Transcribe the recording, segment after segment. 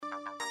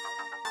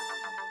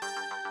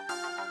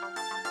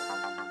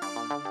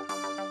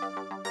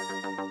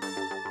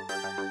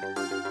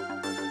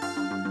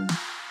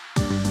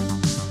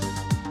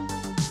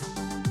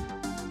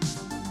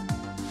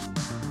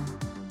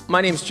My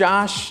name's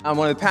Josh. I'm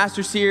one of the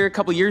pastors here. A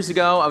couple years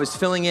ago, I was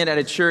filling in at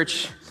a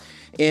church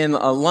in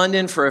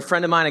London for a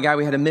friend of mine, a guy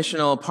we had a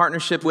missional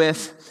partnership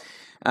with.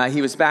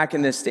 He was back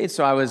in the States,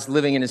 so I was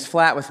living in his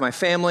flat with my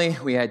family.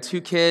 We had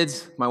 2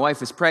 kids. My wife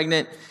was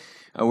pregnant.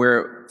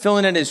 We're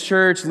filling in his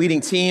church,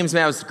 leading teams.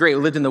 Man, it was great.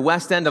 We lived in the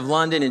West End of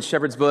London in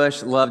Shepherd's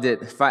Bush. Loved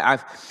it.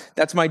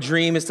 That's my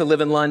dream, is to live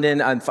in London.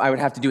 I would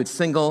have to do it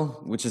single,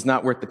 which is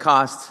not worth the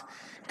cost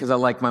because I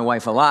like my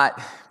wife a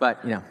lot.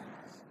 But,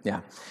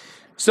 yeah.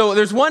 So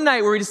there's one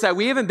night where we decide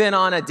we haven't been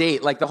on a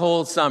date like the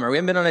whole summer. We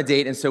haven't been on a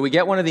date, and so we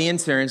get one of the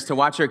interns to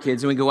watch our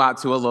kids, and we go out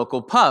to a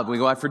local pub. We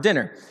go out for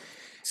dinner.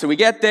 So we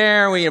get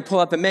there, we pull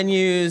out the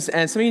menus,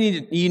 and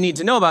something you need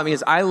to know about me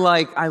is I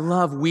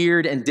love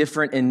weird and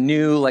different and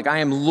new. Like I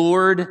am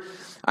lured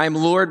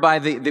by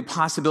the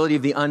possibility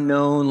of the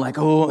unknown. Like,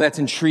 oh, that's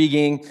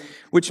intriguing,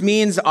 which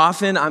means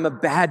often I'm a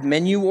bad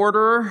menu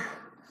orderer,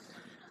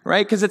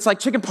 right? Because it's like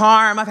chicken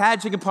parm. I've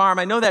had chicken parm.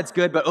 I know that's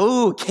good, but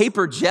oh,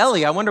 caper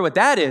jelly. I wonder what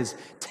that is.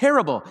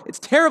 Terrible. It's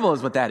terrible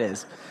is what that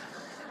is.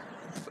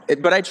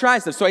 But I try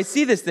stuff. So I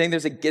see this thing.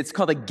 It's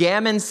called a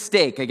gammon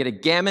steak. I get a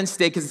gammon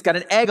steak because it's got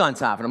an egg on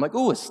top. And I'm like,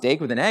 ooh, a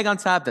steak with an egg on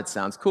top? That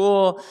sounds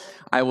cool.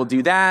 I will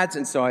do that.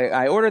 And so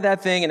I order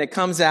that thing, and it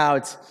comes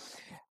out.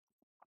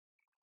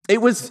 It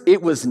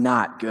was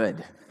not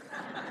good.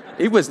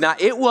 It was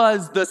not. It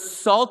was the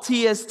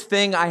saltiest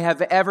thing I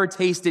have ever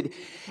tasted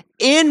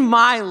in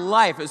my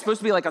life. It was supposed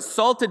to be like a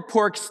salted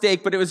pork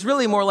steak, but it was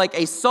really more like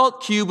a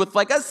salt cube with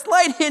like a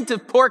slight hint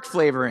of pork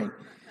flavoring.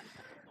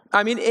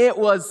 I mean, it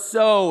was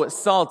so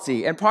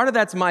salty. And part of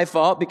that's my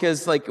fault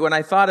because when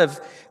I thought of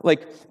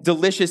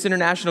delicious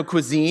international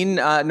cuisine,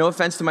 no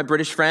offense to my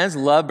British friends,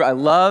 I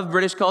love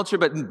British culture,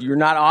 but you're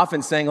not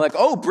often saying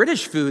oh,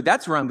 British food,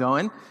 that's where I'm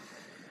going.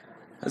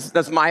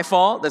 That's my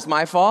fault.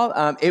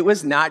 It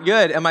was not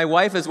good. And my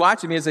wife is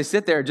watching me as I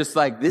sit there just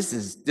this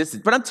is,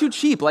 but I'm too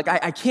cheap.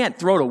 I can't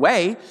throw it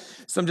away.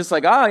 So I'm just oh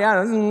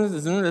yeah,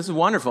 this is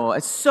wonderful.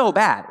 It's so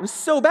bad. It was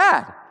so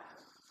bad.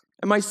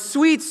 And my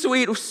sweet,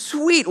 sweet,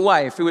 sweet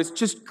wife, who is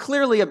just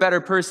clearly a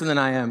better person than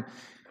I am,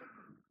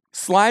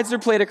 slides her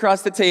plate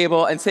across the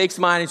table and takes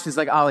mine, and she's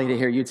like, I'll eat it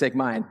here, you take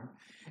mine.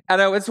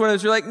 And it's one of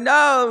those, you're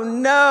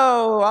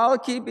no, I'll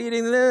keep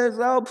eating this.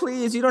 Oh,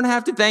 please, you don't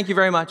have to. Thank you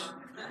very much.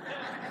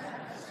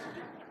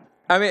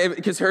 I mean,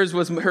 because hers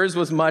was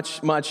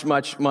much, much,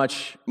 much,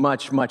 much,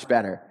 much, much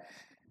better.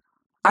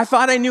 I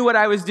thought I knew what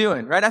I was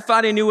doing, right? I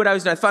thought I knew what I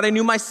was doing. I thought I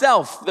knew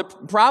myself. The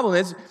problem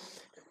is,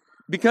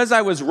 because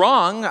I was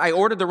wrong, I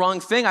ordered the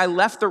wrong thing, I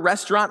left the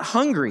restaurant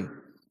hungry.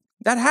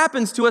 That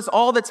happens to us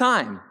all the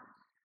time.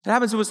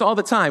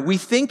 We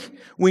think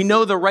we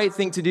know the right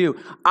thing to do.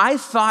 I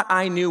thought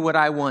I knew what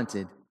I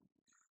wanted.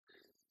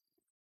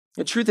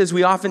 The truth is,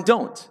 we often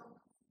don't.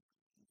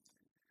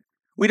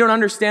 We don't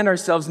understand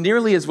ourselves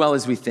nearly as well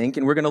as we think,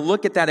 and we're going to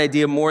look at that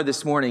idea more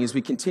this morning as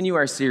we continue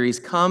our series,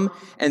 Come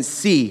and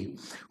See,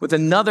 with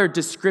another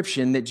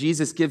description that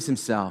Jesus gives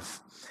himself.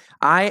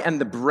 I am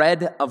the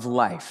bread of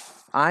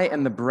life. I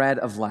am the bread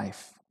of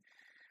life.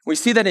 We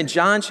see that in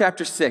John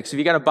chapter 6. If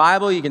you got a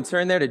Bible, you can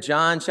turn there to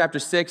John chapter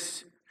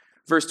 6,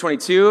 verse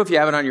 22. If you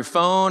have it on your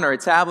phone or a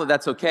tablet,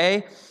 that's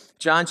okay.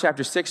 John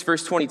chapter 6,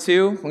 verse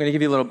 22. I'm going to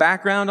give you a little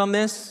background on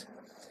this.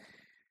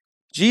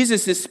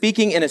 Jesus is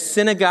speaking in a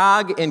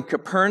synagogue in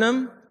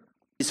Capernaum.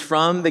 He's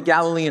from the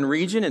Galilean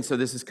region, and so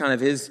this is kind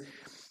of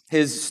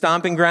his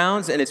stomping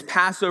grounds, and it's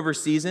Passover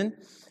season,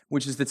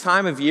 which is the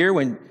time of year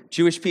when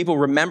Jewish people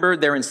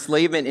remembered their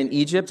enslavement in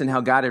Egypt and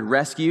how God had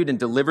rescued and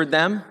delivered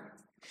them.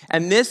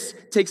 And this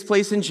takes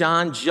place in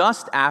John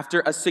just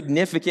after a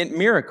significant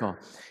miracle.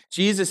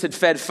 Jesus had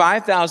fed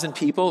 5,000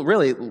 people,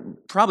 really,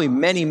 probably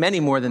many, many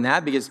more than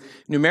that, because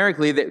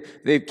numerically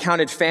they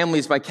counted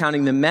families by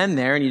counting the men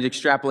there, and you'd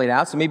extrapolate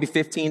out, so maybe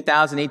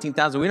 15,000,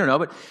 18,000, we don't know,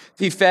 but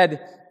he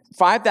fed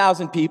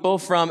 5,000 people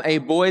from a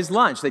boy's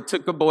lunch. They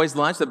took a boy's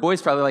lunch. The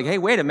boy's probably hey,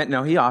 wait a minute.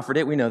 No, he offered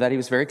it. We know that. He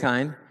was very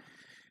kind.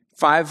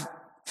 5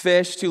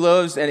 fish, 2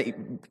 loaves,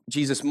 and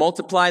Jesus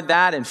multiplied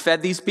that and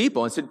fed these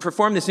people and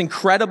performed this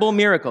incredible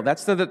miracle.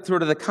 That's sort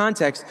of the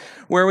context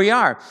where we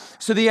are.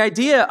 So the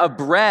idea of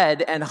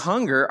bread and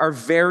hunger are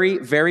very,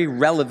 very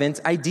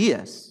relevant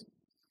ideas.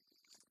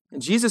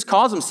 And Jesus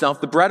calls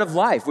himself the bread of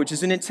life, which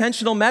is an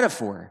intentional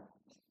metaphor.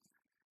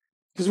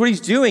 Because what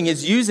he's doing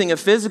is using a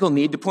physical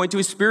need to point to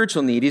a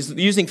spiritual need. He's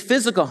using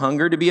physical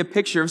hunger to be a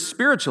picture of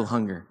spiritual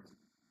hunger.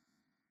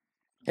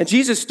 And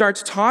Jesus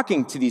starts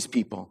talking to these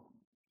people.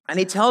 And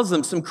he tells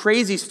them some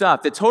crazy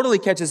stuff that totally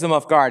catches them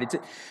off guard. He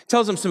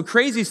tells them some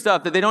crazy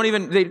stuff that they don't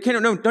even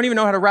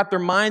know how to wrap their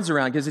minds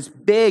around because it's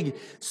big,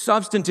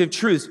 substantive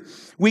truths.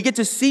 We get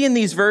to see in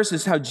these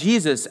verses how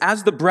Jesus,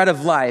 as the bread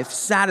of life,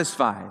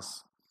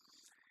 satisfies,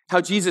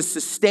 how Jesus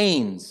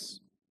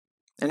sustains,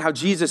 and how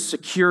Jesus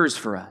secures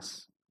for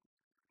us.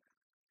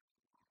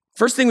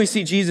 First thing we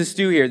see Jesus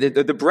do here,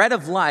 the bread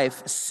of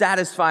life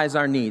satisfies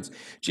our needs.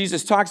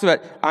 Jesus talks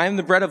about, I am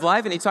the bread of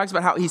life, and he talks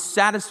about how he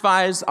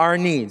satisfies our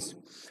needs.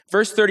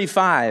 Verse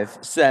 35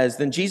 says,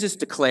 Then Jesus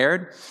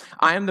declared,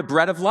 I am the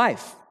bread of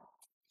life.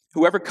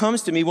 Whoever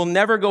comes to me will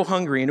never go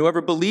hungry, and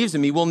whoever believes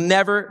in me will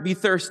never be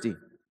thirsty.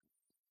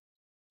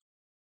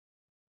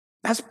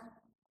 That's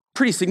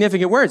pretty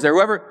significant words there.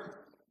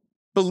 Whoever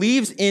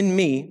believes in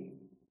me,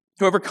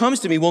 whoever comes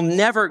to me will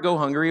never go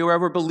hungry.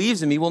 Whoever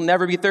believes in me will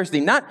never be thirsty.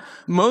 Not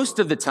most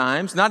of the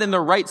times, not in the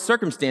right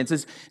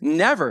circumstances,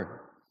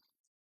 never.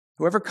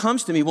 Whoever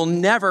comes to me will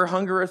never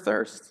hunger or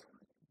thirst.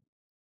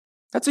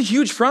 That's a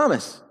huge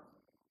promise.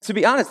 To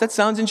be honest, that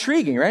sounds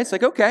intriguing, right? It's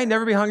like, okay,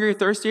 never be hungry or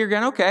thirsty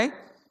again. Okay,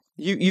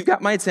 you've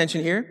got my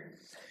attention here.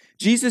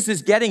 Jesus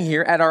is getting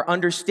here at our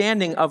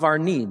understanding of our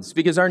needs,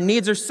 because our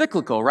needs are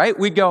cyclical, right?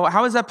 We go,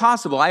 how is that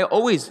possible? I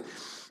always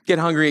get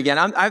hungry again.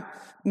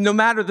 No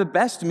matter the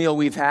best meal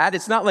we've had,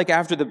 it's not like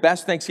after the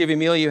best Thanksgiving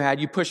meal you had,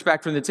 you push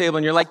back from the table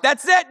and you're like,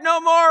 that's it,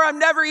 no more, I'm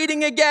never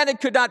eating again. It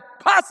could not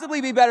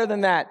possibly be better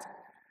than that.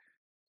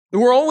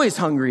 We're always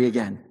hungry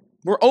again.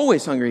 We're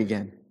always hungry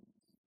again.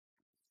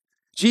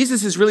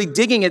 Jesus is really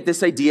digging at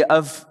this idea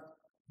of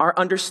our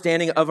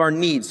understanding of our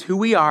needs, who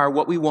we are,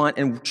 what we want,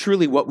 and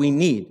truly what we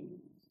need.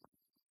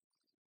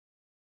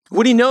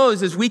 What he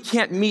knows is we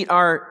can't meet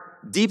our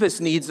deepest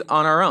needs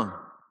on our own.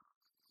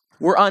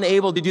 We're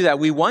unable to do that.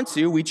 We want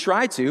to, we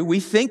try to,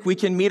 we think we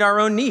can meet our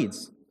own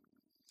needs.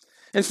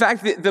 In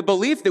fact, the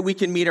belief that we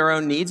can meet our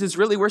own needs is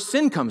really where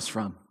sin comes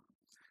from.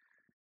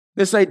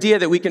 This idea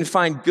that we can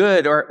find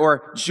good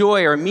or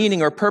joy or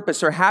meaning or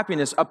purpose or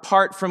happiness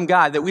apart from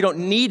God, that we don't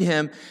need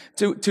him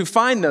to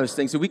find those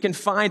things, that we can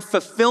find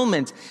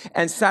fulfillment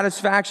and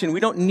satisfaction. We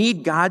don't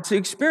need God to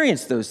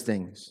experience those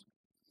things.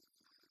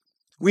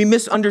 We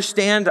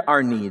misunderstand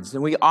our needs,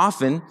 and we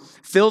often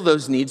fill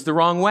those needs the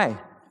wrong way.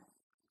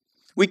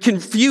 We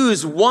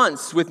confuse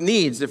wants with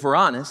needs, if we're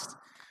honest.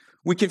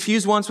 We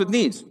confuse wants with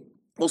needs.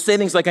 We'll say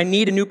things like, I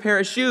need a new pair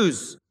of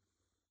shoes.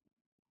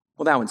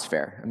 Well, that one's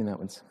fair. You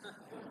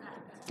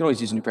can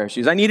always use a new pair of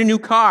shoes. I need a new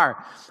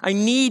car. I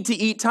need to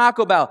eat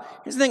Taco Bell.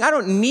 Here's the thing, I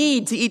don't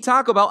need to eat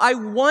Taco Bell. I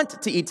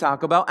want to eat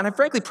Taco Bell, and I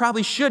frankly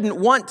probably shouldn't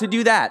want to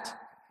do that.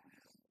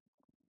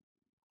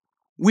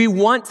 We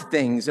want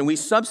things, and we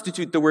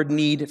substitute the word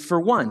need for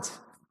want.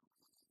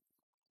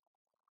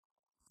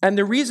 And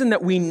the reason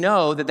that we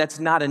know that that's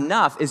not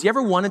enough is, you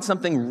ever wanted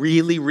something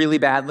really, really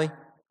badly?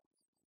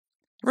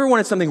 Ever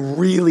wanted something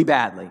really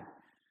badly?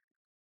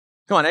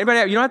 Come on,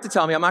 anybody, you don't have to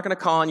tell me. I'm not going to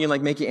call on you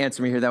and make you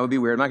answer me here. That would be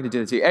weird. I'm not going to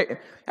do that to you.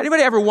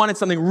 Anybody ever wanted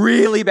something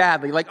really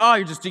badly?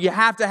 You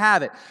have to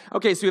have it.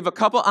 Okay, so we have a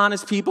couple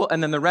honest people,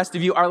 and then the rest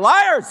of you are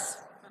liars.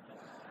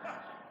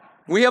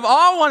 We have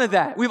all wanted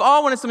that. We've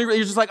all wanted something. You're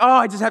just like,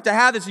 I just have to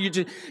have this.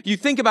 You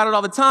think about it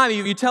all the time.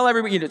 You tell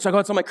everybody, it's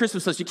on my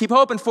Christmas list. You keep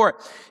hoping for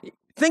it.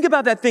 Think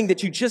about that thing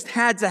that you just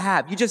had to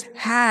have. You just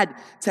had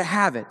to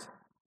have it.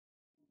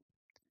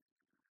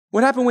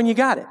 What happened when you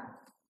got it?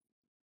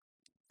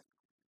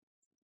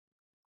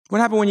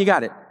 What happened when you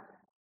got it?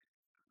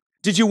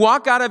 Did you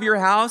walk out of your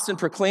house and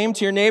proclaim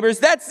to your neighbors,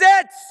 that's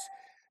it!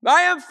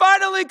 I am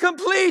finally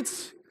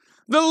complete!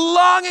 The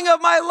longing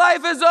of my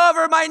life is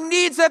over. My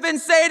needs have been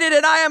sated,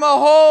 and I am a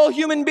whole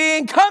human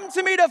being. Come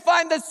to me to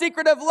find the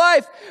secret of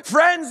life,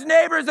 friends,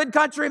 neighbors, and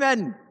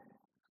countrymen.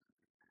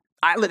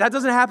 That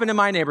doesn't happen in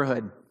my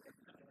neighborhood.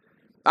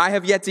 I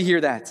have yet to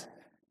hear that.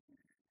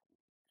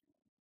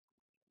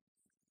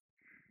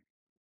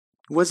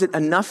 Was it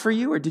enough for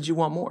you, or did you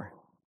want more?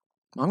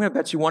 I'm going to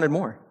bet you wanted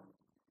more.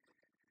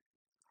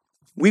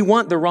 We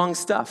want the wrong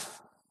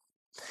stuff.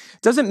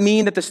 Doesn't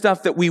mean that the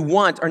stuff that we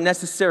want are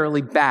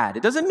necessarily bad.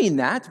 It doesn't mean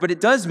that, but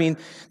it does mean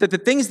that the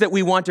things that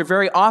we want are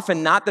very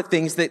often not the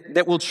things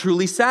that will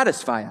truly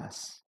satisfy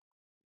us.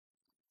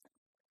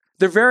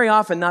 They're very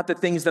often not the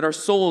things that our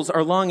souls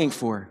are longing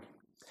for.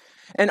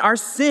 And our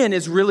sin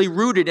is really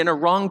rooted in a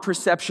wrong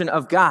perception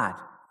of God.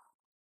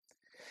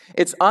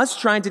 It's us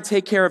trying to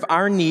take care of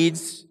our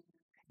needs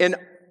in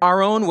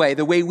our own way,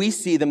 the way we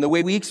see them, the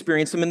way we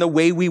experience them, and the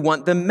way we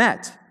want them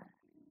met.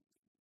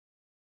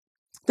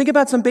 Think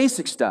about some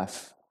basic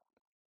stuff,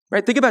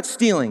 right? Think about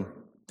stealing.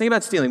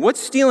 What's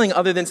stealing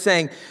other than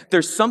saying,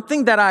 there's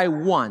something that I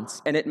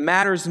want, and it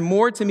matters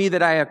more to me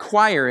that I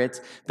acquire it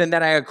than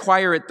that I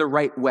acquire it the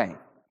right way,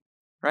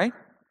 right?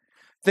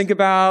 Think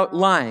about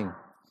lying.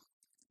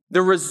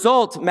 The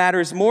result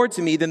matters more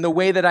to me than the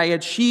way that I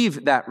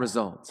achieve that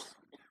result.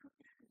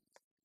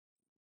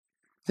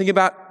 Think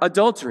about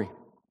adultery.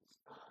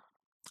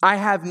 I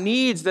have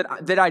needs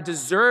that I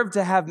deserve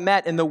to have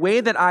met in the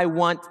way that I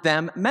want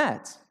them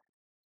met.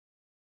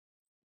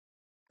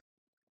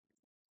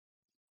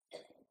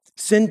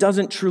 Sin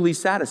doesn't truly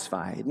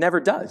satisfy. It never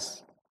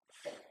does.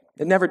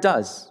 It never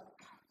does.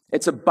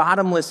 It's a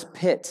bottomless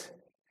pit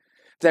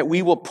that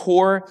we will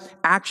pour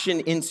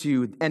action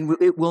into, and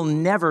it will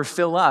never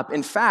fill up.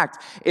 In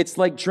fact, it's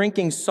like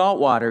drinking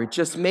salt water. It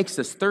just makes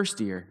us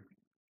thirstier.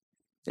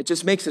 It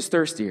just makes us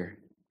thirstier.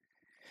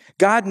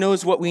 God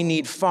knows what we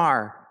need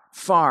far,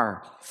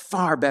 far,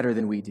 far better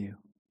than we do.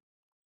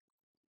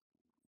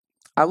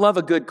 I love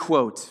a good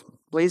quote.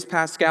 Blaise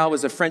Pascal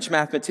was a French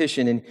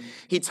mathematician, and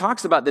he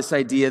talks about this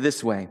idea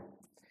this way.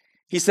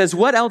 He says,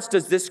 what else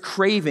does this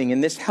craving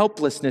and this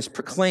helplessness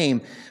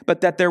proclaim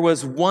but that there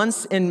was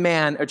once in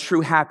man a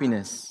true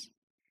happiness,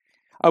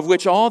 of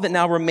which all that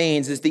now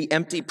remains is the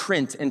empty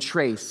print and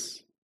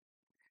trace?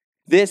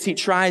 This he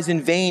tries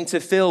in vain to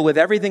fill with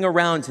everything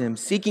around him,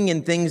 seeking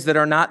in things that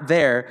are not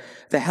there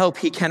the help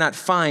he cannot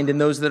find in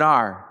those that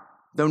are,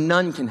 though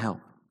none can help.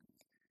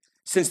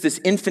 Since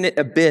this infinite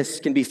abyss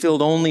can be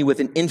filled only with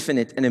an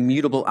infinite and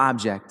immutable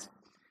object,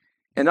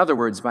 in other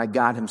words, by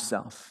God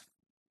himself.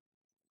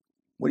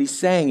 What he's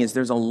saying is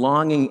there's a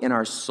longing in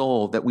our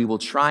soul that we will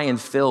try and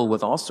fill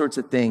with all sorts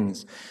of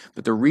things,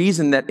 but the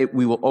reason that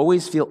we will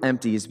always feel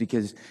empty is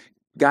because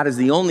God is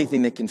the only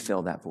thing that can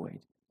fill that void.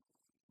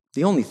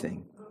 The only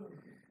thing.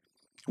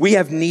 We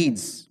have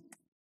needs.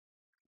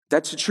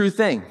 That's a true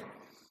thing.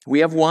 We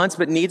have wants,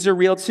 but needs are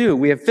real too.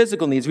 We have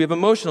physical needs. We have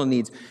emotional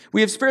needs.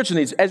 We have spiritual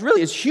needs. As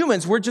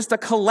humans, we're just a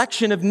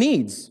collection of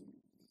needs.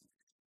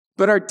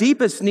 But our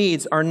deepest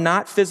needs are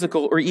not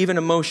physical or even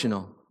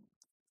emotional.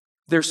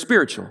 They're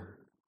spiritual.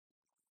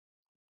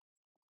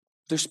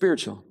 They're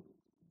spiritual.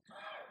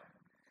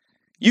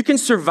 You can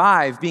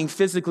survive being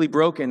physically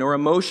broken or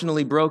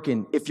emotionally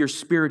broken if you're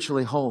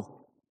spiritually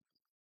whole.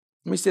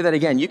 Let me say that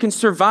again. You can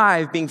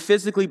survive being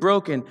physically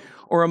broken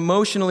or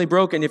emotionally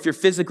broken if you're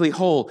physically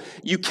whole.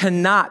 You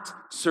cannot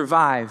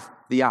survive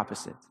the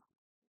opposite.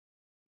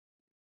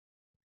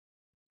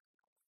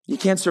 You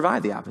can't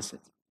survive the opposite.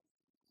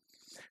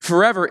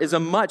 Forever is a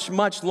much,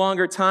 much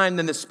longer time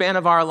than the span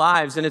of our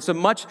lives, and it's a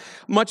much,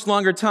 much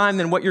longer time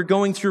than what you're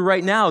going through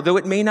right now, though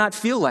it may not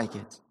feel like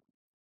it.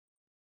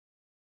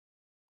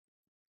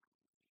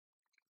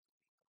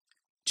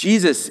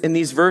 Jesus, in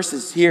these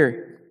verses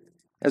here,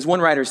 as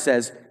one writer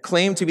says,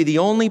 claimed to be the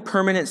only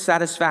permanent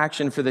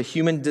satisfaction for the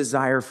human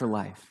desire for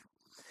life.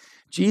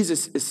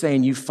 Jesus is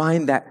saying, you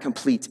find that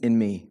complete in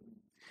me.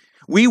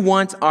 We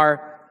want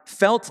our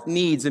felt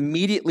needs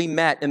immediately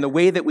met in the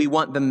way that we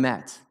want them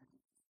met.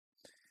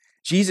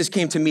 Jesus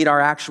came to meet our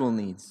actual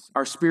needs,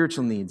 our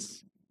spiritual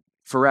needs,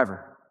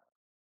 forever.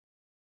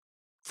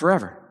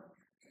 Forever.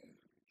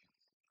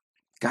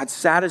 God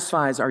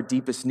satisfies our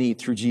deepest need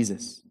through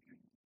Jesus.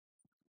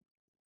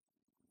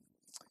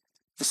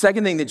 The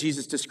second thing that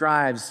Jesus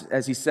describes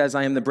as he says,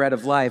 I am the bread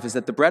of life, is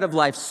that the bread of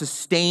life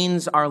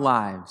sustains our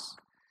lives.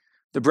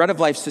 The bread of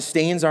life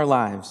sustains our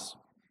lives.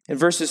 In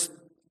verses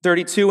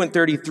 32 and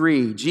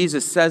 33,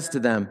 Jesus says to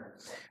them,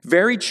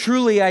 very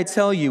truly I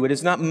tell you, it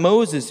is not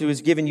Moses who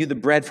has given you the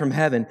bread from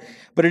heaven,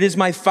 but it is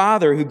my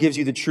Father who gives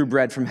you the true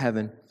bread from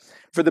heaven.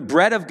 For the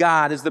bread of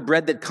God is the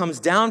bread that comes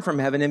down from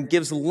heaven and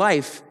gives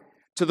life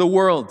to the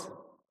world.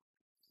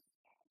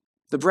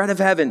 The bread of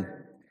heaven.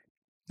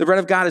 The bread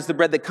of God is the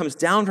bread that comes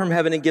down from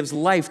heaven and gives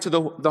life to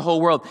the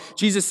whole world.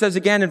 Jesus says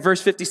again in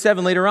verse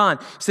 57 later on,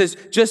 he says,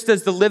 just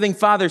as the living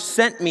Father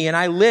sent me and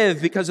I live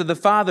because of the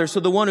Father, so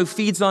the one who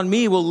feeds on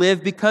me will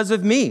live because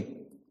of me.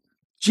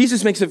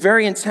 Jesus makes a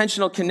very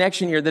intentional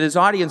connection here that his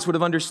audience would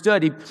have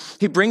understood.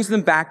 He brings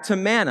them back to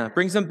manna,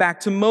 brings them back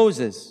to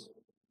Moses.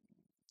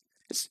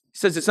 He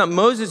says, it's not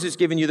Moses who's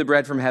given you the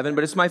bread from heaven,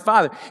 but it's my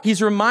Father.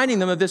 He's reminding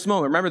them of this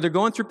moment. Remember, they're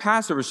going through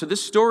Passover, so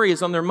this story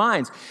is on their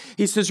minds.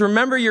 He says,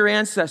 remember your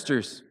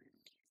ancestors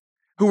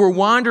who were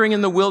wandering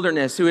in the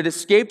wilderness, who had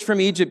escaped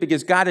from Egypt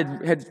because God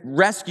had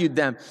rescued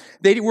them.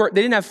 They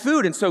didn't have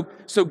food, and so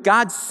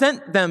God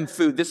sent them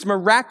food, this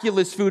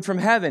miraculous food from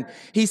heaven.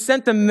 He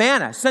sent them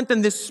manna, sent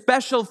them this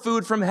special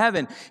food from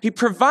heaven. He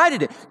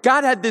provided it.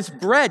 God had this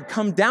bread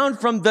come down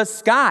from the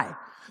sky.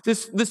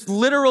 This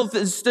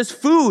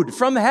food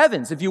from the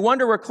heavens. If you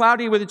wonder where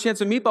Cloudy with a Chance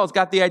of Meatballs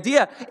got the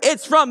idea,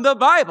 it's from the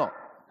Bible.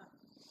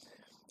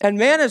 And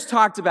manna is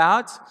talked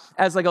about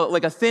as like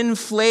a thin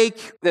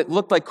flake that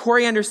looked like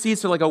coriander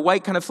seeds, or like a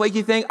white kind of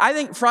flaky thing. I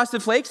think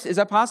Frosted Flakes, is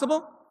that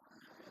possible?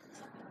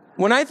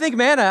 When I think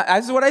manna,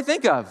 this is what I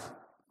think of.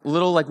 A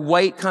little like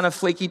white kind of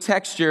flaky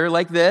texture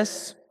like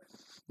this.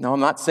 No, I'm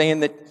not saying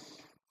that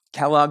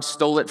Kellogg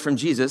stole it from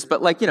Jesus,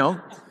 but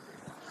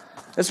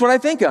that's what I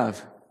think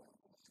of.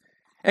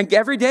 And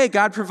every day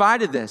God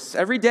provided this.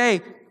 Every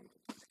day,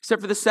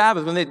 except for the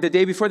Sabbath, when the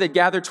day before they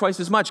gathered twice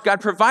as much, God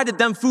provided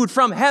them food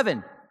from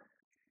heaven.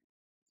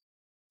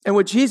 And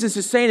what Jesus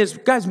is saying is,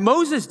 guys,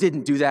 Moses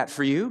didn't do that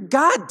for you.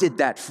 God did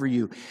that for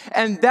you.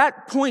 And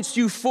that points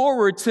you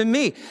forward to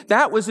me.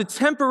 That was a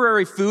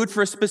temporary food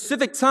for a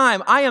specific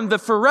time. I am the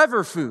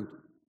forever food.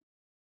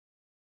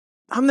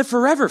 I'm the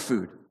forever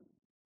food.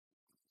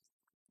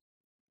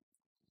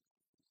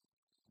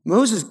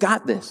 Moses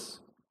got this.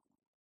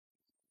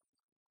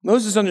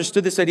 Moses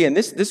understood this idea. And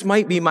this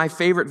might be my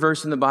favorite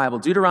verse in the Bible,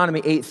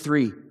 Deuteronomy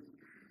 8:3.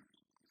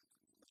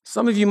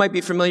 Some of you might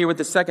be familiar with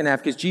the second half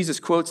because Jesus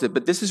quotes it,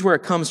 but this is where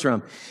it comes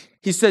from.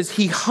 He says,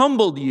 he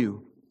humbled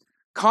you,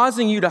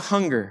 causing you to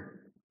hunger,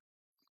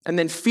 and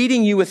then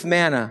feeding you with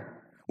manna,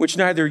 which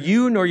neither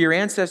you nor your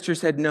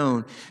ancestors had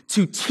known,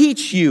 to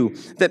teach you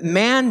that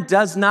man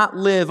does not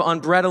live on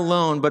bread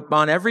alone, but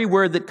on every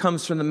word that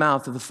comes from the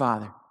mouth of the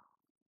Father.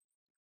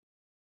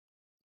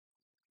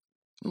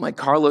 Like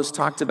Carlos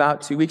talked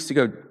about 2 weeks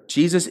ago,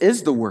 Jesus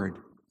is the Word.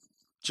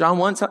 John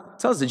 1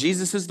 tells us that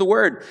Jesus is the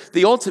Word,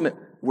 the ultimate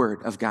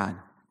Word of God.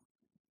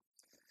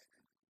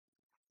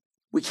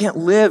 We can't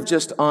live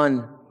just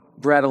on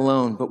bread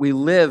alone, but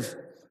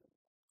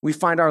we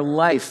find our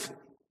life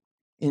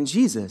in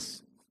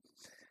Jesus.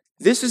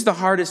 This is the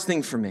hardest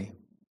thing for me.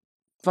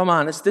 If I'm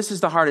honest, this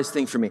is the hardest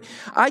thing for me.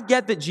 I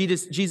get that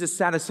Jesus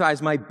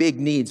satisfies my big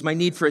needs, my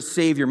need for a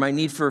Savior, my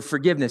need for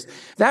forgiveness.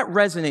 That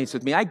resonates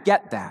with me. I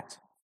get that.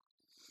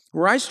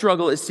 Where I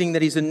struggle is seeing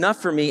that he's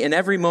enough for me in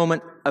every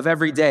moment of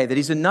every day, that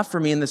he's enough for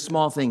me in the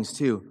small things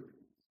too.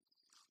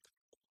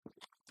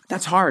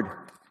 That's hard.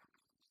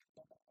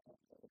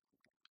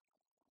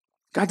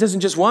 God doesn't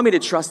just want me to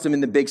trust him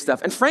in the big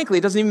stuff. And frankly,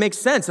 it doesn't even make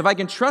sense. If I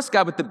can trust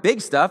God with the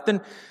big stuff, then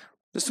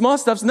the small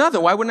stuff's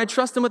nothing. Why wouldn't I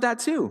trust him with that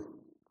too?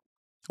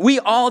 We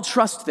all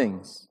trust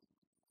things.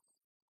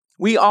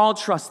 We all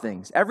trust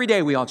things. Every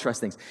day we all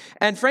trust things.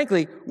 And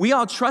frankly, we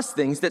all trust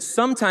things that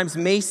sometimes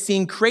may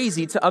seem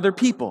crazy to other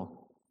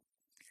people.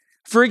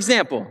 For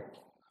example,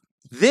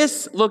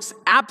 this looks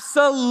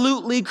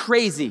absolutely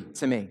crazy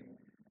to me.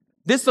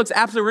 We're going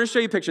to show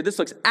you a picture. This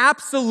looks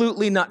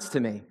absolutely nuts to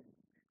me.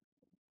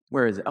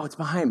 Where is it? Oh, it's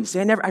behind me. See,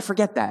 I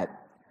forget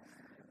that.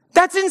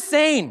 That's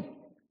insane.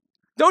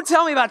 Don't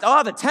tell me about,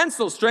 the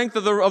tensile strength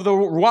of the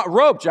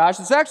rope, Josh.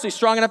 It's actually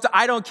strong enough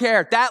I don't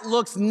care. That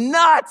looks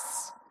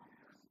nuts.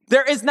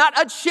 There is not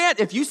a chance.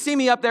 If you see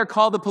me up there,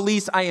 call the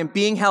police. I am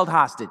being held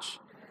hostage.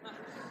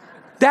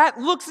 That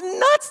looks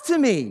nuts to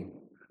me.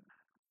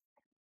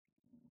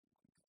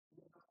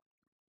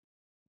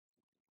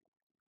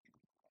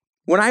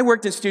 When I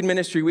worked in student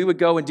ministry, we would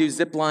go and do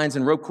zip lines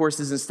and rope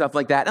courses and stuff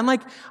like that. And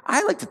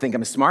I like to think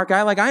I'm a smart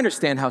guy. I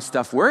understand how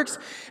stuff works.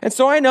 And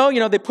so I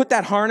know, they put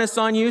that harness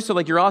on you. So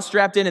you're all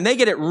strapped in and they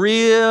get it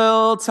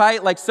real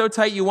tight, so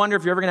tight you wonder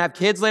if you're ever going to have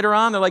kids later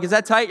on. They're like, is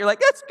that tight? You're like,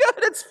 that's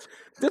good.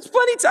 It's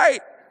plenty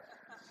tight.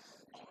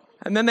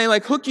 And then they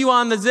hook you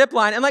on the zip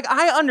line. And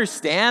I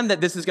understand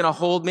that this is going to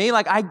hold me.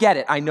 I get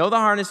it. I know the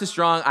harness is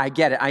strong. I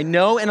get it. I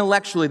know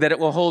intellectually that it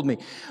will hold me.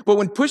 But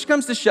when push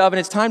comes to shove and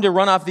it's time to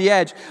run off the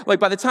edge,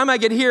 by the time I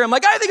get here, I'm I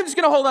think I'm just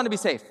going to hold on to be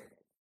safe.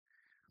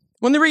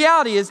 When the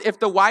reality is,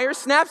 if the wire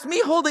snaps, me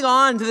holding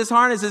on to this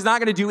harness is not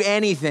going to do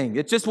anything.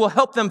 It just will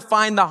help them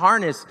find the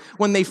harness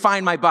when they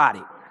find my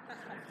body.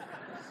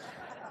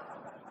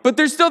 But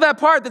there's still that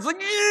part that's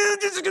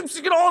just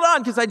gonna hold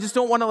on because I just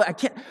don't want to, I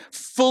can't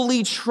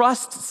fully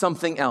trust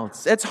something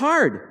else. It's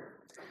hard.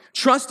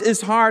 Trust is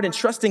hard, and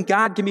trusting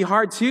God can be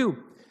hard too.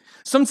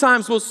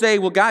 Sometimes we'll say,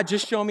 well, God,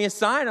 just show me a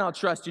sign and I'll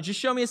trust you. Just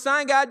show me a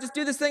sign, God, just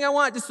do this thing I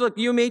want. Just look,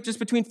 you and me, just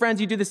between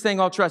friends, you do this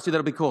thing, I'll trust you,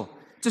 that'll be cool.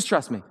 Just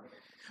trust me.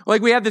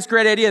 We have this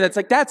great idea that's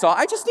that's all.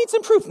 I just need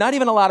some proof. Not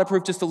even a lot of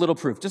proof, just a little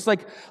proof. Just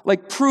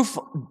like proof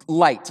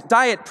light,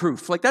 diet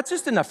proof. That's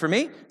just enough for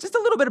me. Just a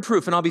little bit of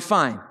proof and I'll be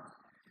fine.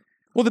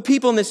 Well, the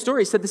people in this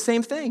story said the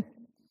same thing.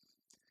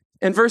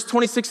 In verse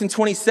 26 and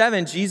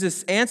 27,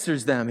 Jesus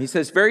answers them. He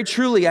says, very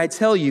truly, I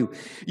tell you,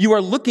 you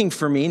are looking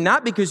for me,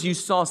 not because you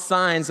saw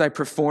signs I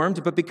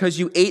performed, but because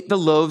you ate the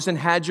loaves and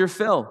had your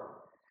fill.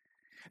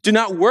 Do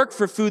not work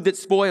for food that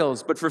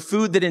spoils, but for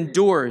food that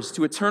endures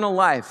to eternal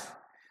life,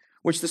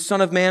 which the Son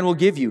of Man will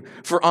give you.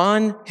 For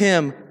on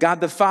him,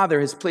 God the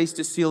Father has placed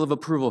a seal of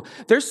approval.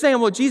 They're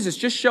saying, well, Jesus,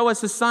 just show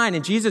us a sign.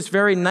 And Jesus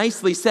very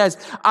nicely says,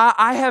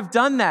 I have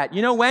done that.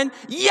 You know when?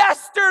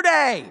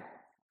 Yesterday.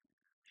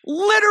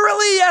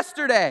 Literally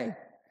yesterday.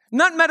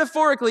 Not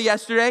metaphorically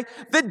yesterday.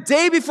 The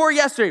day before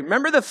yesterday.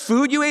 Remember the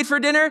food you ate for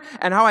dinner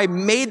and how I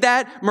made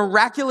that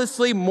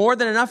miraculously more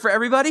than enough for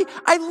everybody?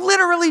 I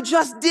literally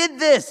just did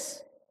this.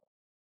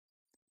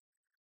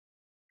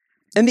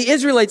 And the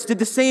Israelites did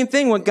the same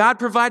thing when God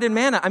provided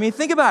manna.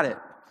 Think about it.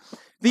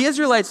 The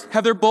Israelites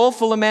have their bowl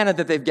full of manna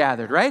that they've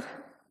gathered, right?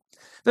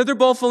 They're their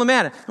bowl full of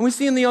manna. And we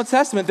see in the Old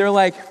Testament, they're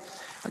like,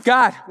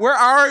 God, where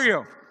are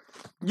you?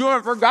 You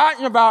have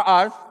forgotten about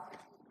us.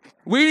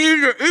 We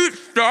need to eat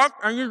stuff,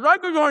 and you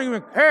don't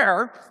even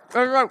care.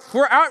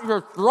 We're out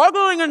here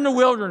struggling in the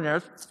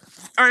wilderness,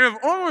 and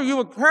if only you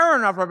would care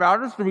enough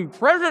about us to be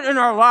present in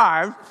our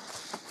lives,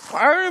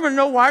 I don't even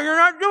know why you're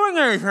not doing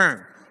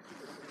anything.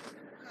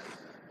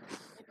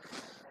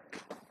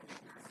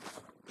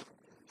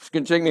 It's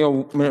going to take me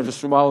a minute to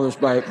swallow this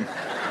bite.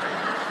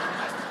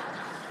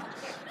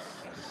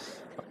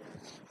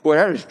 Boy,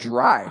 that is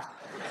dry.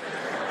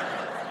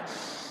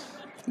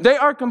 They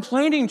are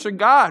complaining to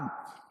God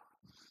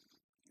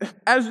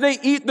as they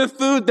eat the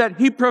food that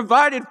he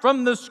provided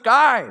from the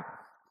sky.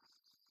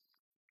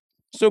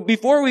 So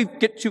before we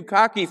get too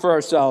cocky for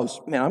ourselves,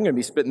 I'm going to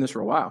be spitting this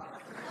for a while.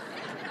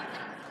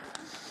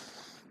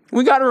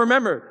 We got to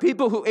remember,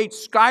 people who ate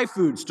sky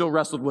food still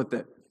wrestled with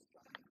it.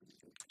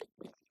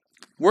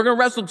 We're going to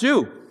wrestle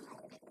too.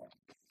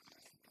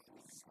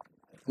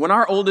 When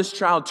our oldest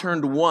child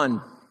turned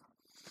 1,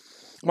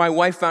 my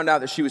wife found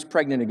out that she was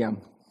pregnant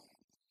again.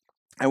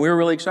 And we were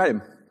really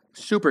excited,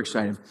 super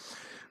excited.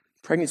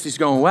 Pregnancy's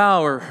going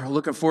well. We're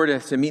looking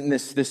forward to meeting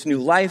this new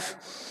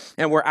life.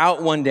 And we're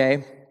out one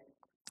day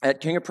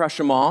at King of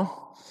Prussia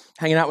Mall,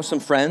 hanging out with some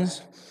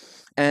friends.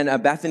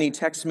 And Bethany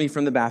texts me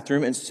from the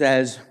bathroom and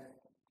says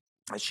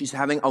she's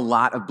having a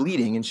lot of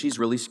bleeding and she's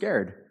really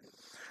scared.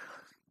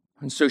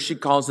 And so she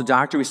calls the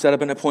doctor. We set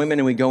up an appointment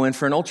and we go in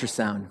for an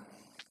ultrasound.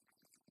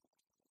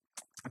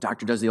 The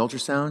doctor does the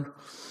ultrasound,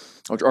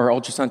 or our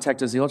ultrasound tech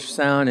does the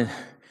ultrasound, and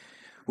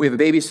we have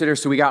a babysitter,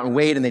 so we got and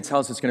wait, and they tell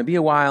us it's going to be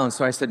a while. And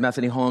so I said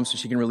Bethany home so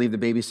she can relieve the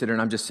babysitter,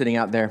 and I'm just sitting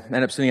out there. I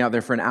end up sitting out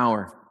there for an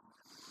hour.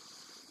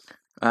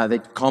 They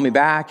call me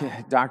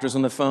back, doctor's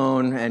on the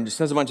phone, and just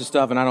says a bunch of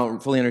stuff, and I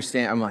don't fully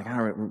understand. I'm like,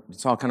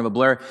 it's all kind of a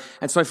blur.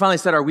 And so I finally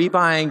said, are we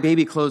buying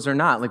baby clothes or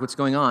not? Like, what's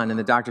going on? And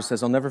the doctor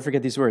says, I'll never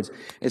forget these words.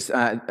 It's,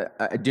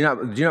 do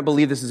not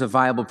believe this is a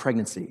viable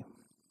pregnancy.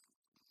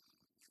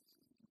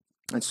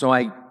 And so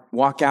I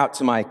walk out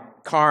to my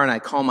car, and I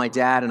call my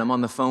dad, and I'm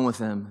on the phone with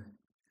him.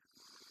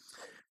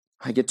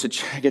 I get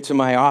to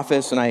my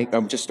office, and I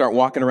just start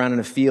walking around in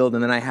a field,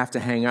 and then I have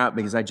to hang up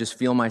because I just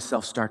feel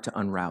myself start to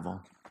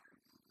unravel.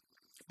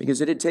 Because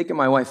it had taken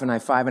my wife and I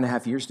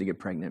 5.5 years to get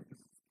pregnant.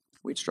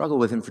 We'd struggled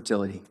with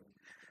infertility.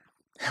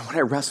 And what I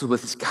wrestled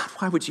with is, God,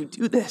 why would you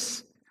do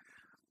this?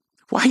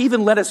 Why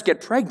even let us get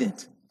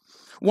pregnant?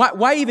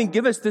 Why even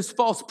give us this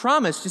false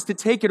promise just to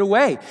take it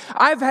away?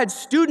 I've had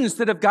students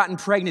that have gotten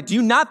pregnant. Do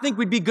you not think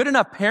we'd be good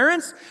enough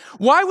parents?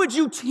 Why would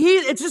you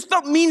tease? It just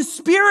felt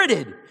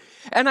mean-spirited.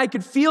 And I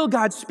could feel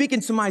God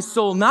speaking to my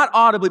soul, not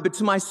audibly, but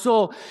to my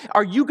soul.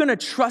 Are you going to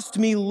trust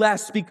me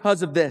less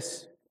because of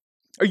this?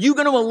 Are you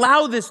going to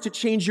allow this to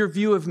change your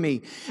view of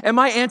me? And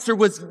my answer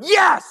was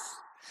yes,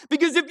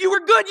 because if you were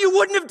good, you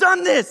wouldn't have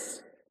done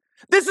this.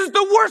 This is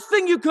the worst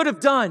thing you could have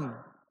done.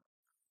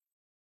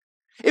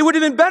 It would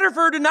have been better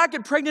for her to not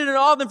get pregnant at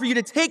all than for you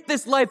to take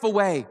this life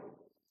away.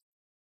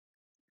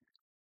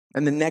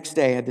 And the next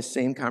day, I had the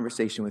same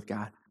conversation with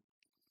God.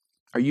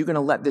 Are you going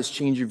to let this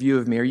change your view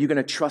of me? Are you going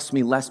to trust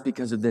me less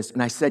because of this?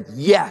 And I said,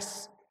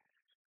 yes.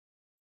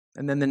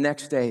 And then the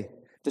next day,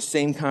 the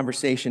same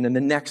conversation, and the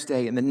next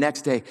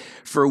day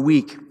for a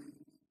week.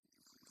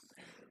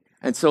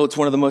 And so it's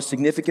one of the most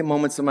significant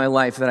moments of my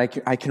life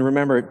that I can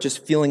remember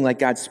just feeling like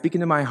God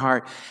speaking to my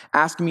heart,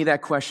 asking me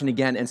that question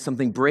again, and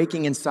something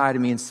breaking inside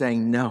of me and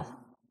saying, no,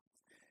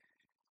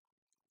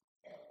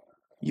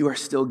 you are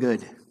still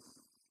good.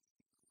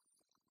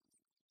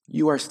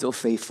 You are still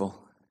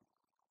faithful.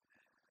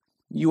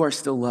 You are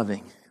still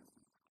loving.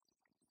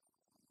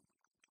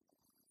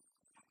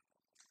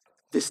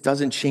 This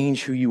doesn't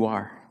change who you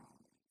are.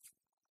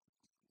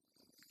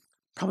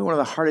 Probably one of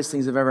the hardest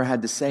things I've ever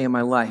had to say in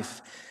my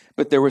life.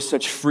 But there was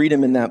such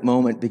freedom in that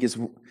moment because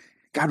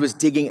God was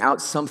digging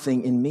out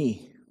something in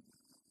me.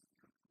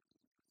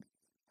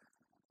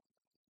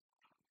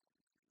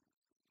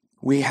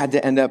 We had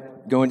to end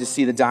up going to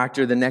see the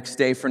doctor the next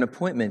day for an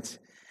appointment.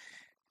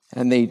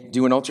 And they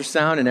do an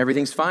ultrasound and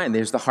everything's fine.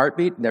 There's the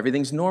heartbeat and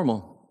everything's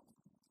normal.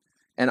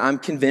 And I'm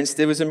convinced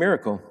it was a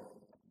miracle.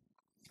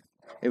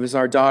 It was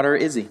our daughter,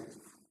 Izzy.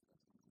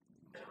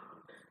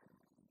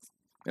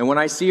 And when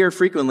I see her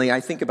frequently, I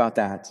think about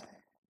that.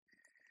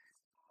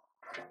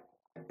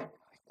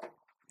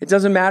 It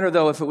doesn't matter,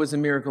 though, if it was a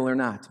miracle or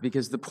not,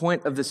 because the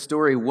point of the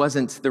story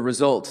wasn't the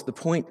result. The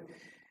point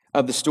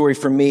of the story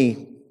for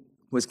me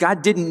was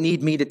God didn't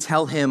need me to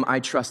tell him I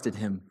trusted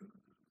him.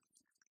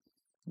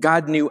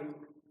 God knew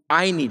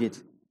I needed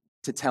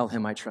to tell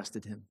him I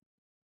trusted him.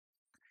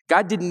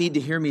 God didn't need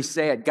to hear me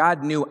say it.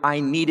 God knew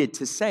I needed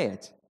to say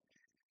it.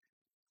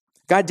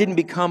 God didn't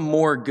become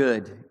more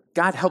good.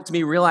 God helped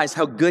me realize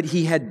how good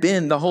he had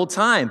been the whole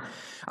time.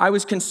 I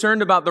was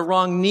concerned about the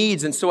wrong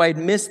needs, and so I had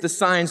missed the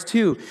signs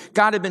too.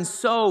 God had been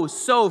so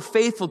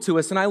faithful to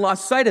us, and I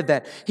lost sight of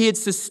that. He had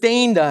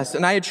sustained us,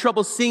 and I had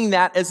trouble seeing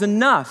that as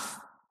enough.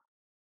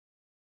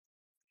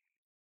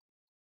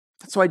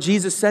 That's why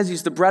Jesus says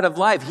he's the bread of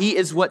life. He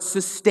is what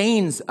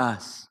sustains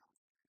us.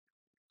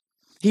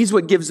 He's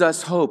what gives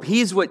us hope.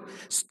 He's what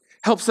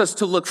helps us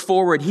to look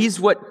forward. He's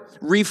what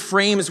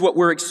reframes what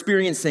we're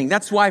experiencing.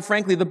 That's why,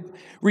 frankly,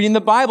 reading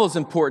the Bible is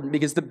important,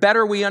 because the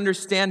better we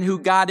understand who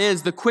God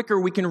is, the quicker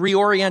we can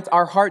reorient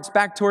our hearts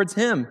back towards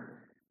him.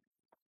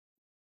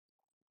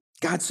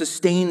 God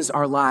sustains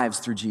our lives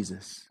through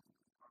Jesus.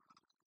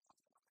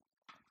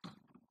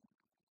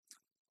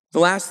 The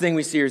last thing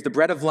we see here is the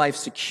bread of life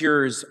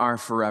secures our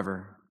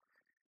forever.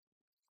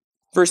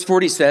 Verse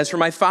 40 says, "For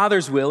my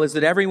Father's will is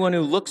that everyone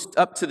who looks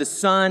up to the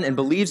Son and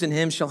believes in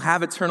him shall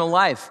have eternal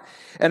life,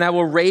 and I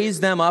will raise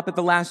them up at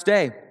the last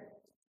day."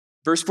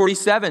 Verse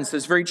 47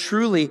 says, "Very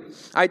truly,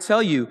 I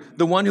tell you,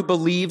 the one who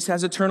believes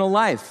has eternal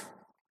life."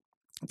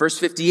 Verse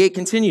 58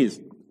 continues,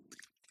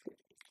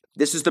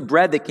 "This is the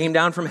bread that came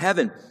down from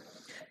heaven.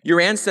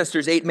 Your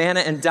ancestors ate manna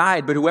and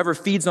died, but whoever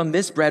feeds on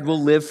this bread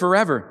will live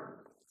forever."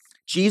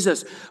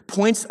 Jesus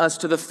points us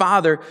to the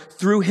Father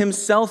through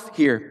himself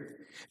here.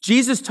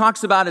 Jesus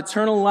talks about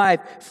eternal life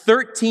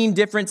 13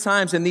 different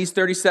times in these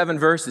 37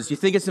 verses. You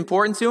think it's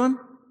important to him?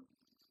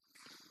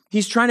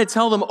 He's trying to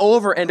tell them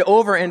over and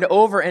over and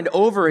over and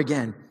over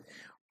again.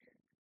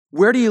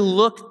 Where do you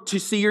look to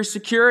see your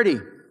security?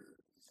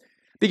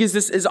 Because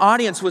his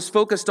audience was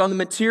focused on the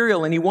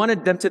material, and he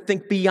wanted them to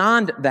think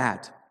beyond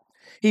that.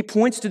 He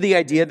points to the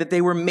idea that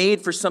they were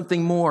made for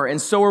something more,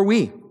 and so are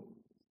we.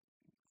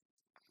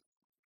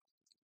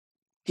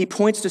 He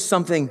points to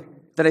something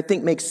that I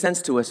think makes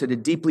sense to us at a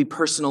deeply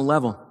personal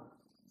level.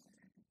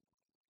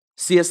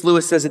 C.S.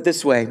 Lewis says it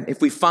this way: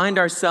 "If we find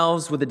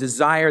ourselves with a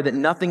desire that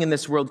nothing in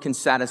this world can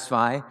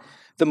satisfy,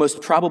 The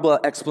most probable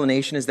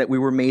explanation is that we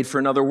were made for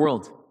another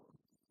world.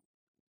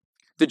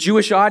 The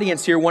Jewish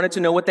audience here wanted to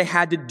know what they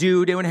had to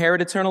do to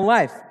inherit eternal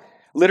life.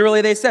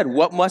 Literally, they said,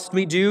 what must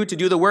we do to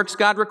do the works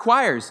God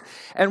requires?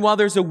 And while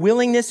there's a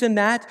willingness in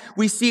that,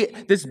 we see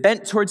this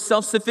bent towards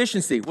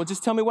self-sufficiency. Well,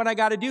 just tell me what I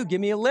got to do. Give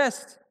me a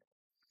list.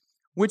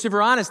 Which, if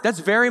we're honest, that's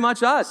very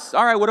much us.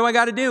 All right, what do I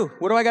got to do?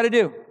 What do I got to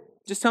do?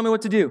 Just tell me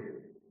what to do.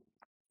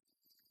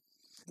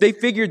 They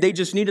figured they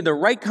just needed the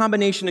right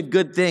combination of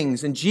good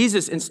things, and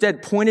Jesus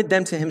instead pointed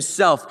them to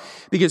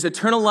himself, because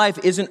eternal life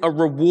isn't a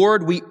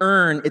reward we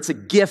earn, it's a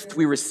gift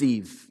we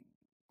receive.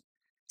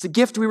 It's a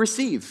gift we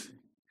receive.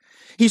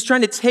 He's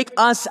trying to take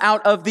us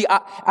out of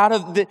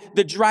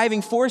the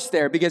driving force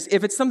there, because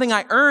if it's something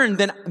I earn,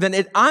 then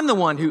I'm the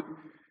one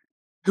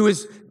who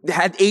has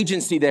had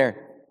agency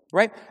there,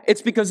 right?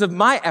 It's because of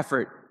my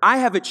effort. I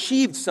have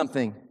achieved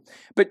something.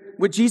 But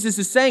what Jesus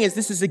is saying is,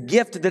 this is a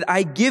gift that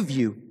I give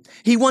you.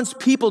 He wants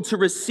people to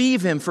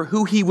receive him for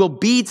who he will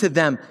be to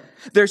them,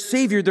 their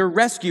Savior, their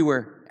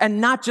rescuer,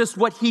 and not just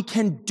what he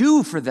can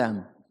do for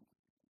them.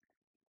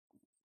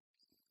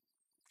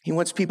 He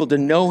wants people to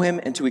know him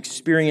and to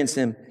experience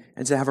him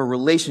and to have a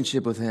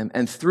relationship with him,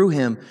 and through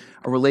him,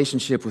 a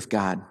relationship with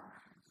God.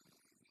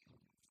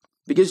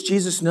 Because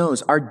Jesus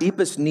knows our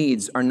deepest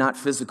needs are not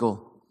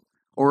physical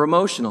or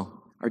emotional.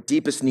 Our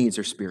deepest needs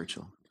are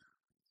spiritual.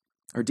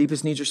 Our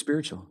deepest needs are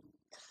spiritual.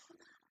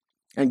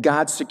 And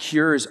God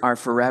secures our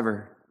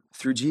forever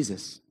through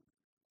Jesus.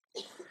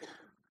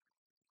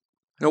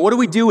 Now, what do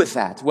we do with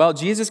that? Well,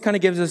 Jesus kind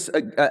of gives us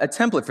a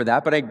template for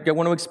that, but I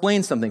want to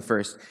explain something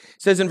first. It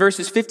says in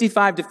verses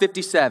 55 to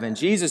 57,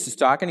 Jesus is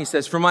talking. He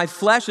says, "For my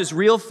flesh is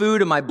real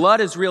food and my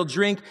blood is real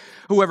drink.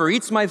 Whoever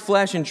eats my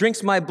flesh and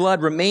drinks my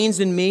blood remains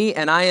in me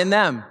and I in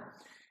them."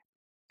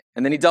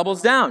 And then he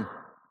doubles down.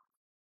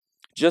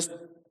 "Just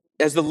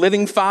as the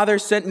living Father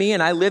sent me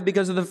and I live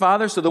because of the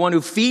Father, so the one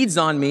who feeds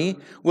on me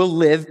will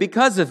live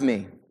because of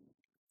me."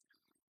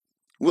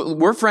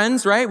 We're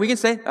friends, right? We can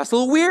say, that's a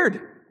little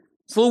weird.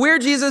 It's a little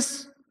weird,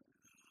 Jesus.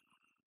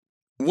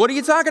 What are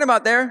you talking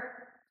about there?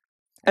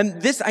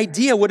 And this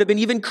idea would have been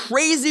even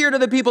crazier to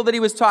the people that he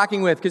was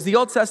talking with, because the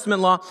Old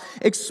Testament law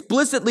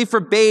explicitly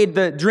forbade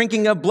the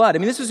drinking of blood. I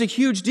mean, this was a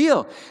huge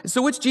deal.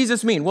 So what's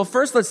Jesus mean? Well,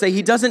 first, let's say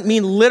he doesn't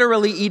mean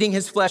literally eating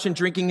his flesh and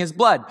drinking his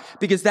blood,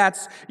 because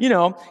that's,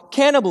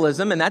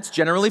 cannibalism, and that's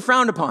generally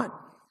frowned upon.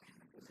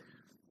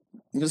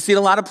 You'll see it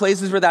a lot of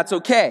places where that's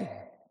okay.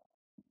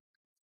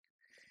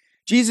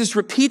 Jesus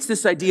repeats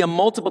this idea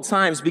multiple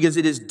times because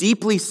it is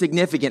deeply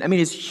significant. I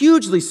mean, it's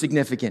hugely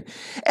significant.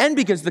 And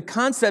because the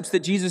concepts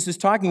that Jesus is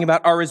talking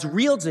about are as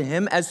real to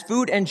him as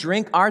food and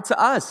drink are to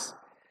us.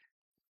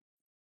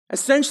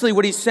 Essentially,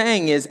 what he's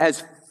saying is,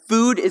 as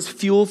food is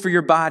fuel for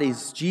your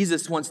bodies,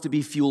 Jesus wants to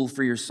be fuel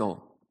for your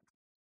soul.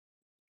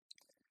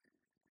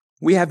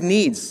 We have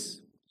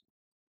needs.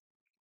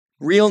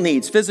 Real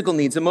needs, physical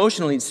needs,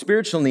 emotional needs,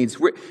 spiritual needs.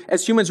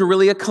 As humans, we're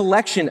really a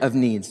collection of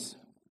needs.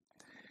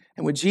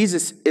 And what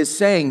Jesus is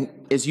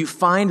saying is, you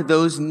find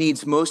those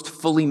needs most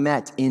fully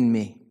met in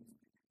me.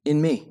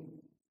 In me.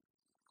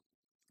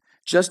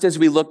 Just as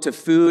we look to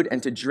food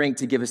and to drink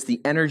to give us the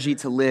energy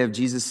to live,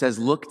 Jesus says,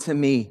 look to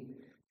me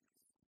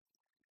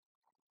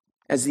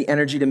as the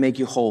energy to make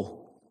you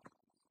whole.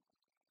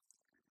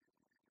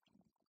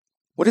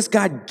 What does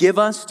God give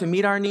us to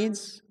meet our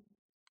needs?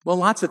 Well,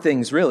 lots of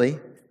things, really.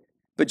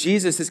 But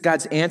Jesus is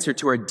God's answer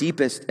to our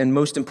deepest and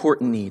most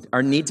important need,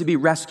 our need to be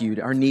rescued,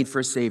 our need for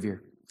a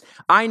Savior.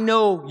 I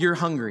know you're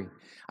hungry.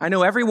 I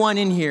know everyone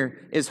in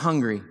here is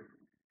hungry.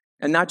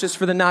 And not just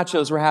for the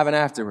nachos we're having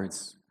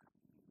afterwards.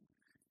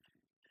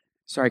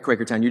 Sorry,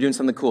 Quakertown, you're doing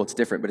something cool. It's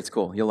different, but it's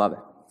cool. You'll love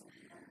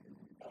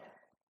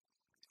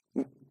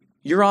it.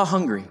 You're all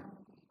hungry.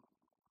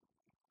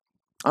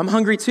 I'm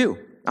hungry too.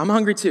 I'm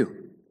hungry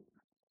too.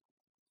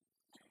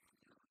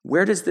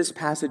 Where does this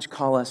passage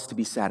call us to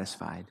be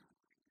satisfied?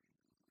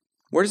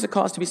 Where does it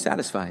call us to be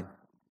satisfied?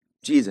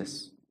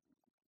 Jesus.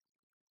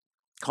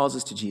 It calls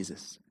us to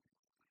Jesus.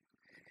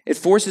 It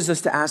forces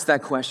us to ask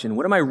that question.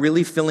 What am I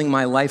really filling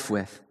my life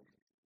with?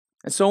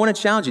 And so I want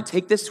to challenge you.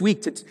 Take this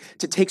week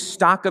to take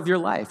stock of your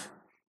life.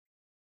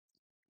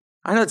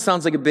 I know it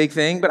sounds like a big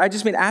thing, but I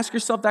just mean ask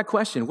yourself that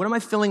question. What am I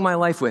filling my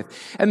life with?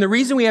 And the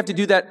reason we have to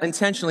do that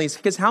intentionally is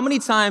because how many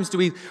times do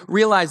we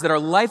realize that our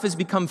life has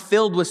become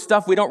filled with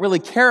stuff we don't really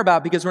care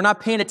about because we're not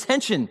paying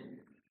attention?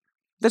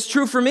 That's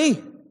true for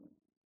me.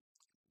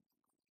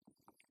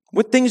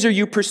 What things are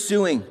you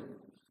pursuing?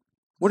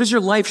 What does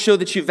your life show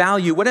that you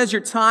value? What has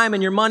your time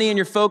and your money and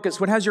your focus?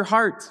 What has your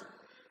heart?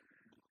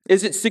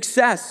 Is it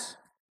success?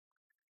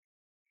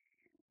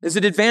 Is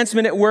it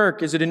advancement at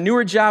work? Is it a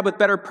newer job with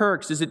better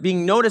perks? Is it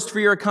being noticed for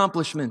your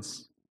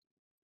accomplishments?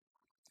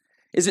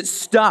 Is it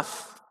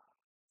stuff?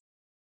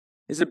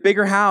 Is it a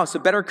bigger house, a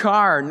better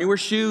car, newer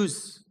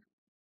shoes?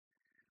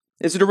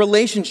 Is it a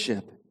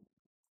relationship?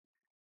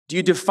 Do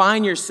you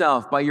define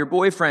yourself by your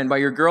boyfriend, by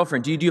your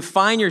girlfriend? Do you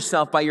define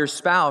yourself by your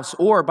spouse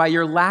or by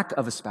your lack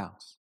of a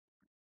spouse?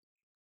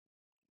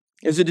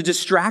 Is it a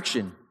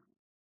distraction?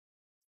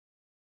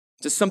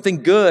 Does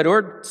something good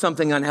or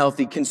something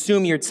unhealthy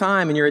consume your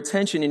time and your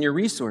attention and your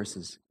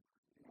resources?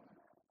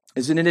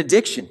 Is it an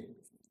addiction?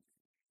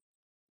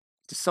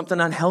 Does something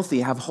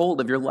unhealthy have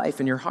hold of your life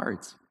and your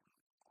heart?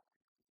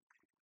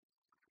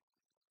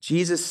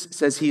 Jesus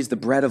says he's the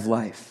bread of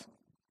life.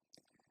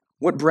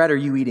 What bread are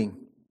you eating?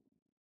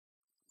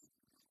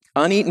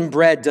 Uneaten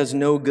bread does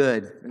no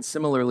good, and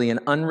similarly, an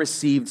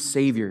unreceived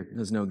Savior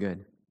does no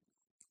good.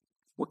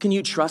 What can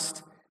you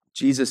trust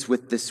Jesus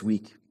with this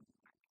week?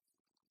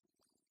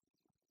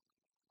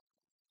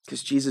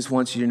 Because Jesus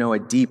wants you to know a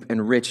deep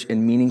and rich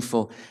and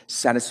meaningful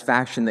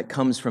satisfaction that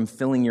comes from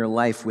filling your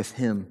life with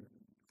him.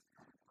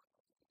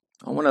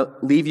 I want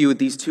to leave you with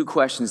these two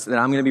questions that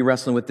I'm going to be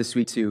wrestling with this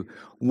week too.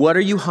 What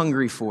are you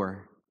hungry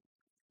for?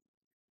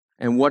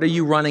 And what are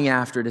you running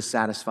after to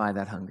satisfy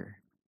that hunger?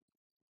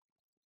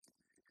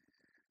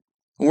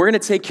 We're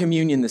going to take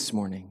communion this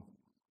morning.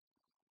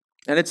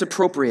 And it's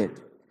appropriate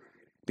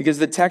because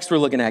the text we're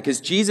looking at, because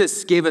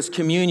Jesus gave us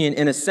communion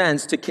in a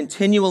sense to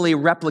continually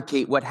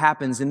replicate what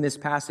happens in this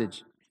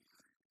passage.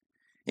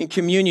 In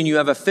communion, you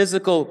have a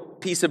physical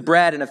piece of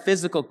bread and a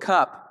physical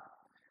cup,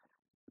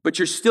 but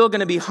you're still going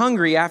to be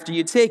hungry after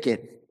you take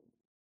it.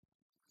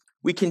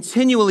 We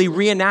continually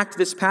reenact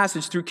this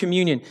passage through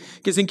communion,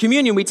 because in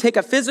communion, we take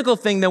a physical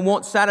thing that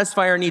won't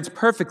satisfy our needs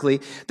perfectly,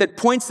 that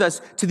points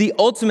us to the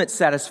ultimate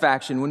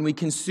satisfaction when we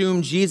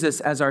consume Jesus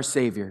as our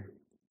Savior.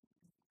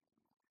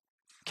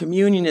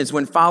 Communion is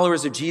when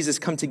followers of Jesus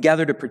come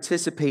together to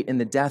participate in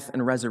the death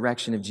and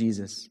resurrection of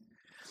Jesus.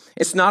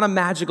 It's not a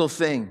magical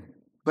thing,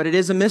 but it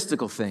is a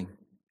mystical thing.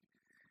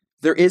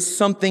 There is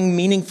something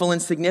meaningful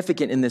and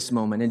significant in this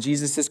moment, and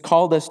Jesus has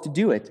called us to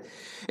do it.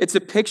 It's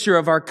a picture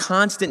of our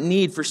constant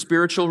need for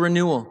spiritual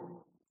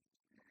renewal,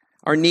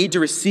 our need to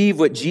receive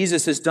what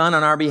Jesus has done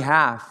on our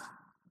behalf.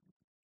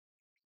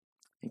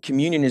 And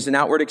communion is an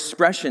outward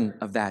expression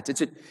of that.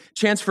 It's a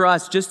chance for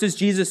us, just as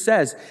Jesus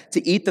says,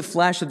 to eat the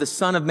flesh of the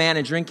Son of Man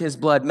and drink his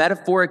blood,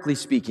 metaphorically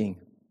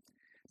speaking,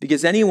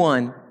 because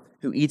anyone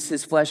who eats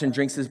his flesh and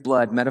drinks his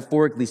blood,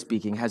 metaphorically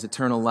speaking, has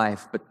eternal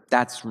life, but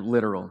that's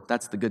literal.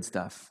 That's the good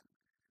stuff.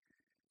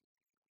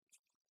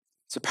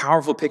 It's a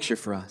powerful picture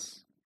for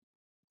us.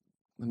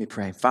 Let me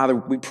pray. Father,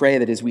 we pray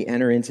that as we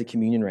enter into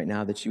communion right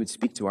now, that you would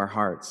speak to our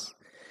hearts,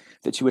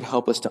 that you would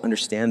help us to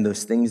understand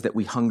those things that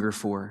we hunger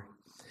for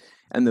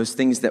and those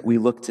things that we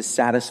look to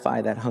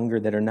satisfy that hunger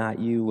that are not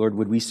you. Lord,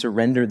 would we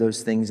surrender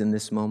those things in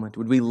this moment?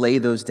 Would we lay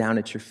those down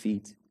at your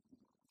feet?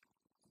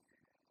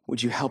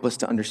 Would you help us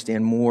to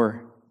understand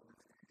more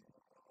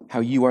how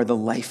you are the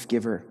life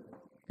giver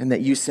and that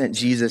you sent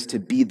Jesus to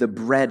be the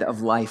bread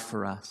of life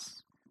for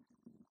us,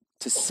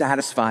 to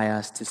satisfy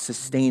us, to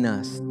sustain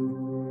us,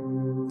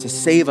 to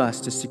save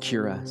us, to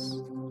secure us.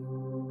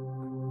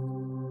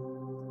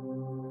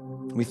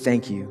 We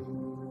thank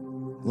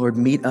you. Lord,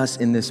 meet us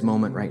in this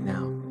moment right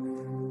now.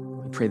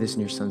 We pray this in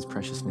your Son's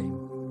precious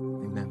name.